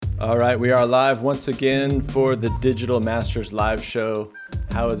All right, we are live once again for the Digital Masters live show.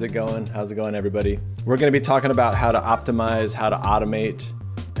 How is it going? How's it going, everybody? We're going to be talking about how to optimize, how to automate,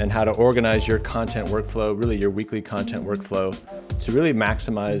 and how to organize your content workflow, really your weekly content workflow, to really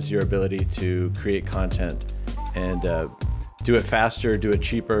maximize your ability to create content and do it faster, do it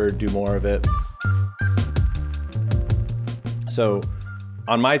cheaper, do more of it. So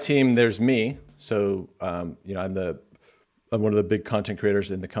on my team, there's me. So, I'm one of the big content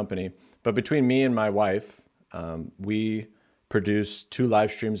creators in the company. But between me and my wife, we produce 2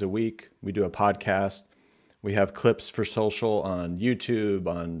 live streams a week. We do a podcast. We have clips for social on YouTube,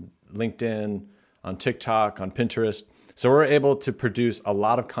 on LinkedIn, on TikTok, on Pinterest. So we're able to produce a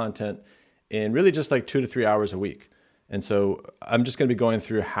lot of content in really just like 2 to 3 hours a week. And so I'm just going to be going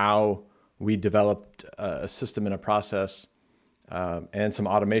through how we developed a system and a process and some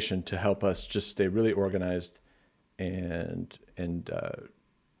automation to help us just stay really organized and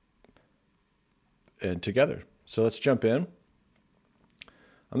together. So let's jump in.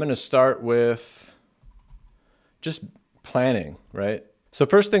 I'm going to start with just planning, right? So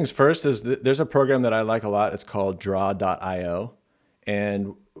first things first is there's a program that I like a lot. It's called Draw.io.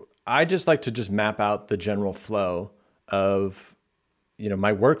 And I just like to just map out the general flow of,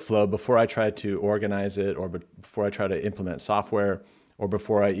 my workflow before I try to organize it, or before I try to implement software, or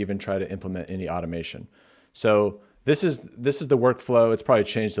before I even try to implement any automation. So this is the workflow. It's probably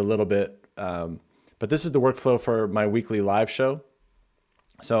changed a little bit, but this is the workflow for my weekly live show.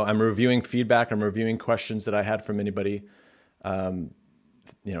 So I'm reviewing feedback. I'm reviewing questions that I had from anybody,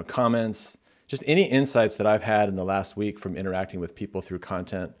 comments, just any insights that I've had in the last week from interacting with people through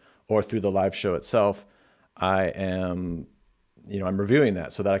content or through the live show itself. I'm reviewing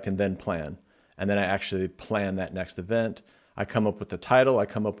that so that I can then plan. And then I actually plan that next event. I come up with the title. I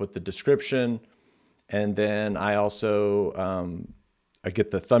come up with the description. And then I also, I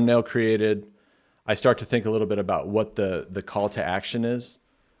get the thumbnail created. I start to think a little bit about what the call to action is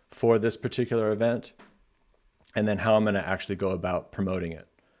for this particular event, and then how I'm going to actually go about promoting it.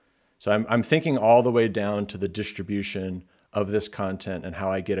 So I'm thinking all the way down to the distribution of this content and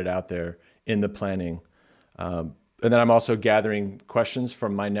how I get it out there in the planning. And then I'm also gathering questions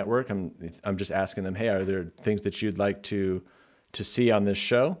from my network. I'm just asking them, hey, are there things that you'd like to see on this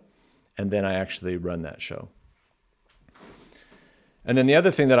show? And then I actually run that show. And then the other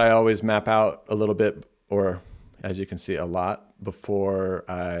thing that I always map out a little bit, or as you can see, a lot before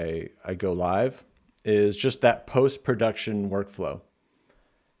I go live, is just that post-production workflow.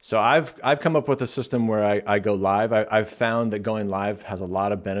 So I've come up with a system where I go live. I've found that going live has a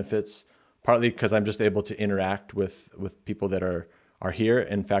lot of benefits, partly because I'm just able to interact with people that are here.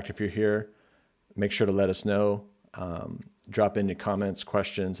 In fact, if you're here, make sure to let us know. Drop in your comments,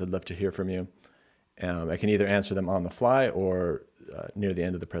 questions. I'd love to hear from you. I can either answer them on the fly or near the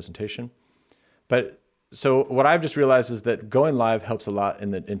end of the presentation. But so what I've just realized is that going live helps a lot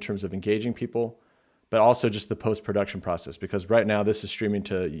in terms of engaging people, but also just the post-production process. Because right now this is streaming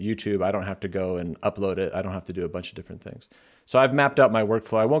to YouTube. I don't have to go and upload it. I don't have to do a bunch of different things. So I've mapped out my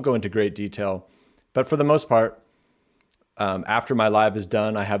workflow. I won't go into great detail, but for the most part, after my live is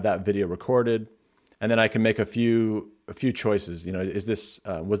done, I have that video recorded, and then I can make a few choices.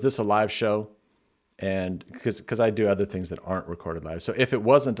 Was this a live show? And because I do other things that aren't recorded live. So if it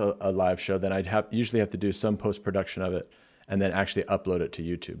wasn't a live show, then I'd usually have to do some post-production of it and then actually upload it to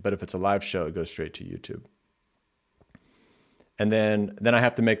YouTube. But if it's a live show, it goes straight to YouTube. And then I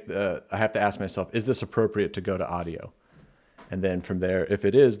have to ask myself, is this appropriate to go to audio? And then from there, if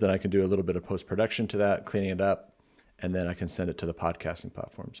it is, then I can do a little bit of post-production to that, cleaning it up, and then I can send it to the podcasting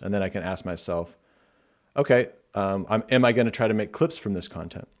platforms. And then I can ask myself, okay, am I going to try to make clips from this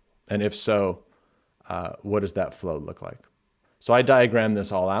content? And if so, what does that flow look like? So I diagram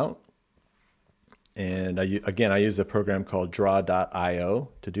this all out. And I use a program called Draw.io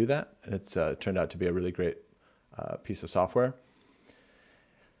to do that. And it's turned out to be a really great piece of software.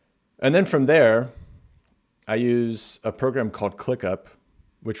 And then from there, I use a program called ClickUp,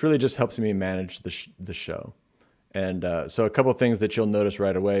 which really just helps me manage the show. And so a couple of things that you'll notice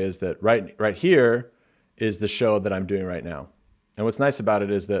right away is that right here is the show that I'm doing right now. And what's nice about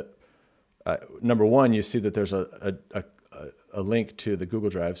it is that number one, you see that there's a link to the Google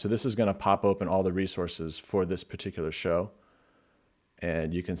Drive. So this is going to pop open all the resources for this particular show.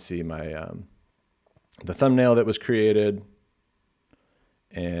 And you can see my the thumbnail that was created.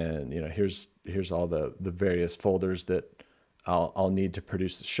 And here's all the various folders that I'll need to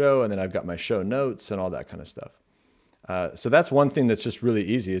produce the show. And then I've got my show notes and all that kind of stuff. So that's one thing that's just really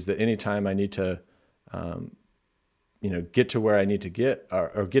easy, is that anytime I need to get to where I need to get,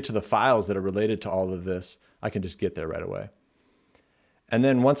 or get to the files that are related to all of this, I can just get there right away. And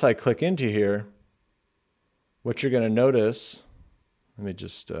then once I click into here, what you're going to notice, let me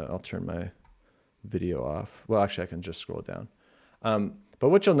just, I'll turn my video off. Well, actually I can just scroll down. But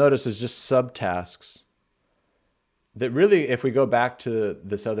what you'll notice is just subtasks that really, if we go back to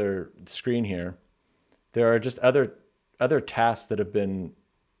this other screen here, there are just other tasks that have been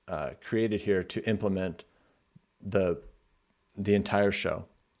created here to implement the entire show.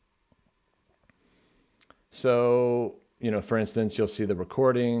 So, for instance, you'll see the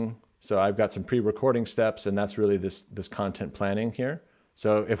recording. So I've got some pre-recording steps, and that's really this content planning here.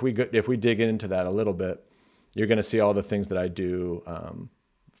 So if we dig into that a little bit, you're going to see all the things that I do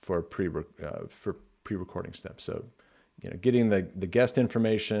for pre-recording steps. So, getting the guest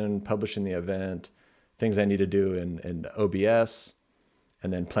information, publishing the event, things I need to do in OBS,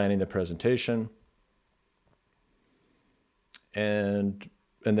 and then planning the presentation, and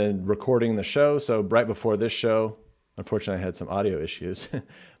then recording the show. So right before this show, unfortunately I had some audio issues,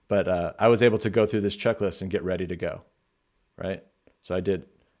 but I was able to go through this checklist and get ready to go, right? So I did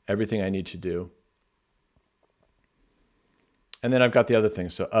everything I need to do. And then I've got the other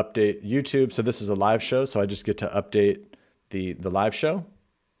things. So update YouTube. So this is a live show. So I just get to update the live show.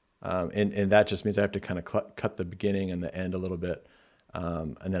 And that just means I have to kind of cut the beginning and the end a little bit.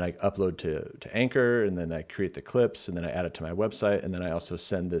 And then I upload to Anchor, and then I create the clips, and then I add it to my website. And then I also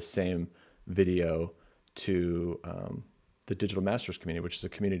send this same video to the Digital Masters community, which is a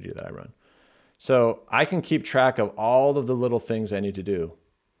community that I run. So I can keep track of all of the little things I need to do.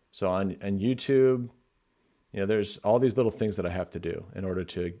 So on YouTube, there's all these little things that I have to do in order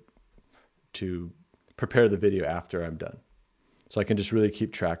to prepare the video after I'm done. So I can just really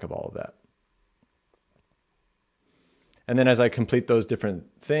keep track of all of that. And then as I complete those different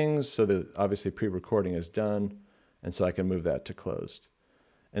things, so that obviously pre-recording is done, and so I can move that to closed.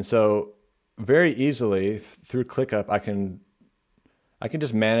 And so very easily through ClickUp, I can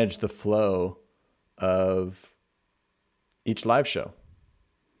just manage the flow of each live show.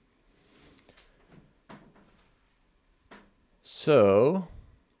 So,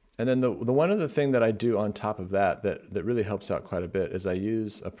 and then the one other thing that I do on top of that really helps out quite a bit is I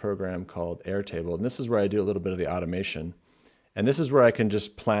use a program called Airtable. And this is where I do a little bit of the automation. And this is where I can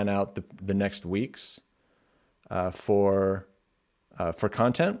just plan out the next weeks for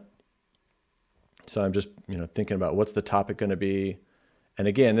content. So I'm just thinking about what's the topic going to be. And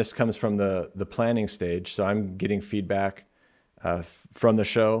again, this comes from the planning stage. So I'm getting feedback from the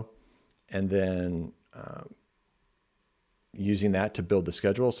show, and then using that to build the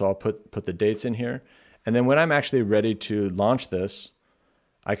schedule. So I'll put the dates in here. And then when I'm actually ready to launch this,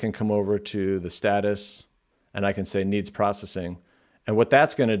 I can come over to the status and I can say needs processing. And what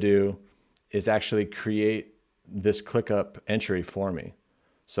that's going to do is actually create this ClickUp entry for me.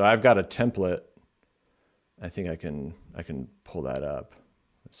 So I've got a template. I think I can pull that up.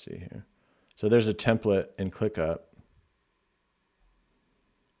 Let's see here. So there's a template in ClickUp,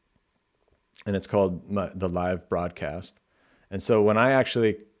 and it's called the live broadcast. And so when I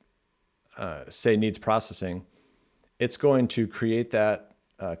actually say needs processing, it's going to create that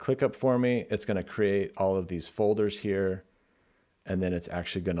ClickUp for me. It's going to create all of these folders here, and then it's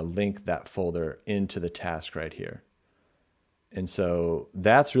actually going to link that folder into the task right here. And so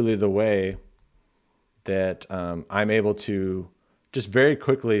that's really the way that I'm able to just very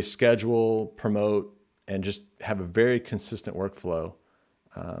quickly schedule, promote, and just have a very consistent workflow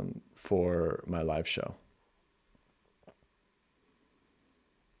for my live show.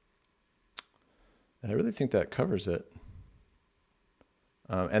 And I really think that covers it.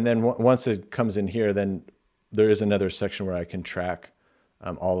 And then once it comes in here, then there is another section where I can track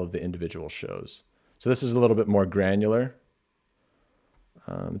all of the individual shows. So this is a little bit more granular.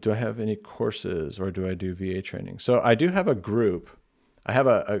 Do I have any courses, or do I do VA training? So I do have a group. I have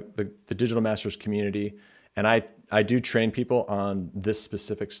the Digital Masters community, and I do train people on this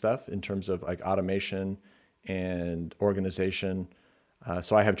specific stuff in terms of like automation and organization.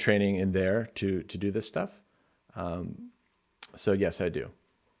 So I have training in there to do this stuff. So yes, I do.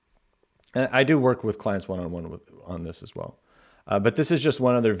 And I do work with clients one-on-one on this as well. But this is just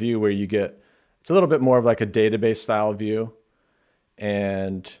one other view where it's a little bit more of like a database style view.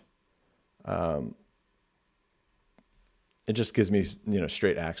 And it just gives me,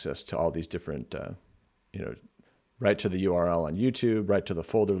 straight access to all these different, right to the URL on YouTube, right to the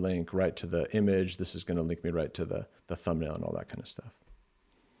folder link, right to the image. This is going to link me right to the thumbnail and all that kind of stuff.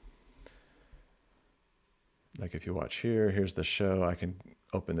 Like if you watch here's the show, I can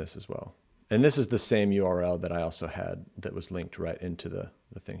open this as well. And this is the same URL that I also had that was linked right into the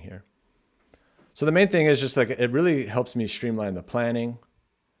thing here. So the main thing is just like, it really helps me streamline the planning,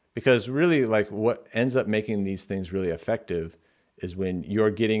 because really like what ends up making these things really effective is when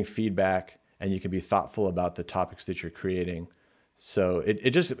you're getting feedback and you can be thoughtful about the topics that you're creating. So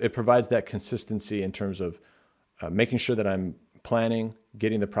it provides that consistency in terms of making sure that I'm planning,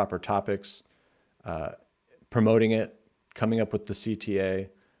 getting the proper topics, promoting it, coming up with the CTA,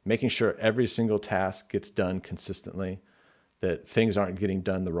 making sure every single task gets done consistently, that things aren't getting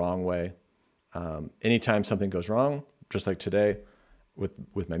done the wrong way. Anytime something goes wrong, just like today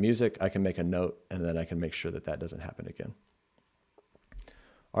with my music, I can make a note and then I can make sure that that doesn't happen again.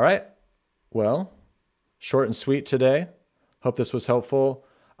 All right. Well, short and sweet today. Hope this was helpful.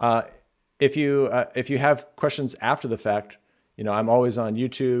 If you have questions after the fact, I'm always on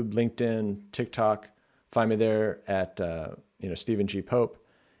YouTube, LinkedIn, TikTok. Find me there at Stephen G. Pope.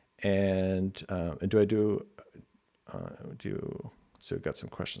 And so we've got some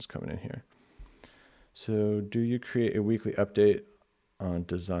questions coming in here. So do you create a weekly update on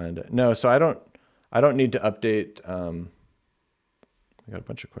design? No, so I don't need to update. I got a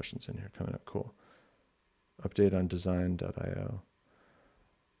bunch of questions in here coming up. Cool. Update on design.io.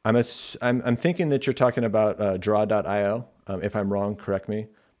 I'm thinking that you're talking about draw.io. If I'm wrong, correct me.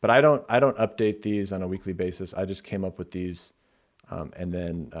 But I don't update these on a weekly basis. I just came up with these, and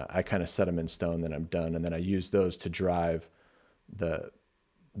then I kind of set them in stone. Then I'm done, and then I use those to drive the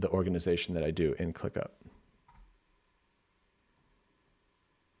organization that I do in ClickUp.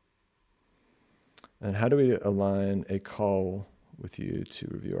 And how do we align a call with you to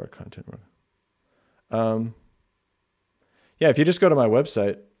review our content? Yeah, if you just go to my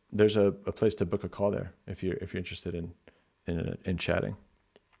website, there's a place to book a call there if you're interested in chatting.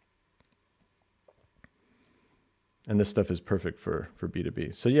 And this stuff is perfect for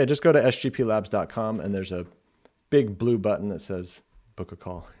B2B. So yeah, just go to sgplabs.com and there's a big blue button that says book a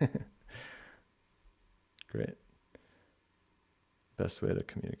call. Great. Best way to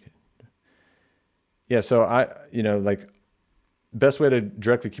communicate. Yeah, so best way to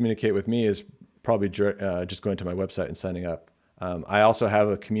directly communicate with me is probably just going to my website and signing up. I also have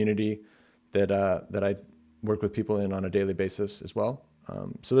a community that I work with people in on a daily basis as well.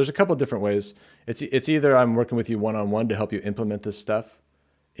 So there's a couple of different ways. It's either I'm working with you one-on-one to help you implement this stuff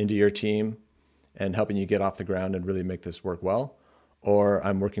into your team and helping you get off the ground and really make this work well, or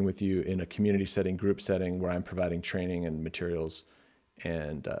I'm working with you in a community setting, group setting, where I'm providing training and materials,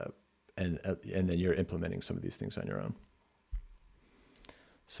 and then you're implementing some of these things on your own.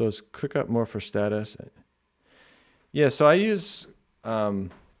 So is ClickUp more for status? Yeah, so I use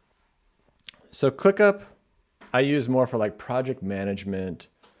ClickUp. I use more for like project management,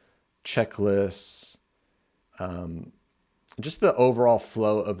 checklists, just the overall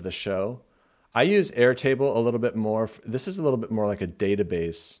flow of the show. I use Airtable a little bit more. This is a little bit more like a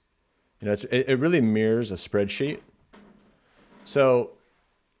database. It really mirrors a spreadsheet. So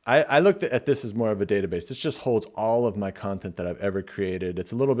I looked at this as more of a database. This just holds all of my content that I've ever created.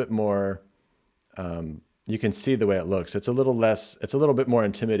 It's a little bit more, you can see the way it looks. It's a little bit more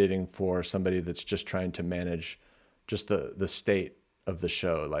intimidating for somebody that's just trying to manage just the state of the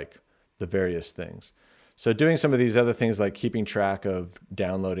show, like the various things. So doing some of these other things like keeping track of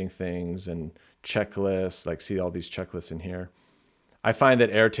downloading things and checklists, like see all these checklists in here. I find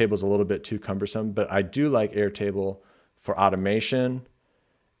that Airtable is a little bit too cumbersome, but I do like Airtable for automation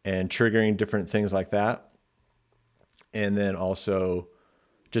and triggering different things like that. And then also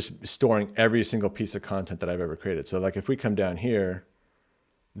just storing every single piece of content that I've ever created. So like if we come down here,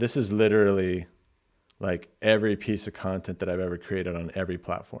 this is literally like every piece of content that I've ever created on every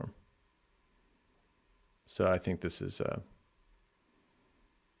platform. So I think this is,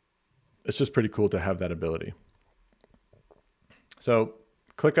 it's just pretty cool to have that ability. So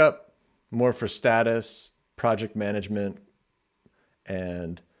ClickUp, more for status, project management,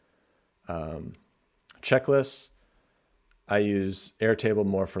 and checklists. I use Airtable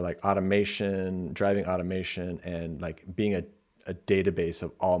more for like automation, driving automation, and like being a database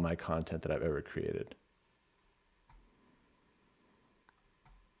of all my content that I've ever created.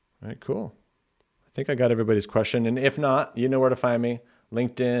 All right, cool. I think I got everybody's question. And if not, you know where to find me.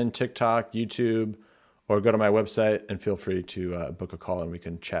 LinkedIn, TikTok, YouTube, or go to my website and feel free to book a call and we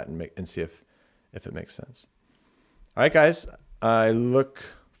can chat and see if it makes sense. All right, guys. I look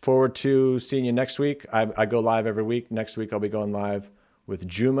forward to seeing you next week. I go live every week. Next week, I'll be going live with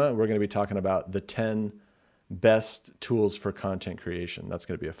Juma. We're going to be talking about the 10 best tools for content creation. That's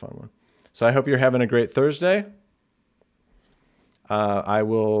going to be a fun one. So I hope you're having a great Thursday. I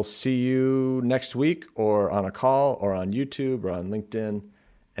will see you next week or on a call or on YouTube or on LinkedIn,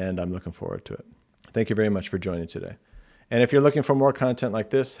 and I'm looking forward to it. Thank you very much for joining today. And if you're looking for more content like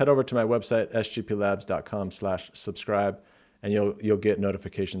this, head over to my website, sgplabs.com/subscribe, and you'll get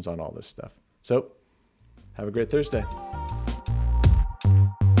notifications on all this stuff. So have a great Thursday.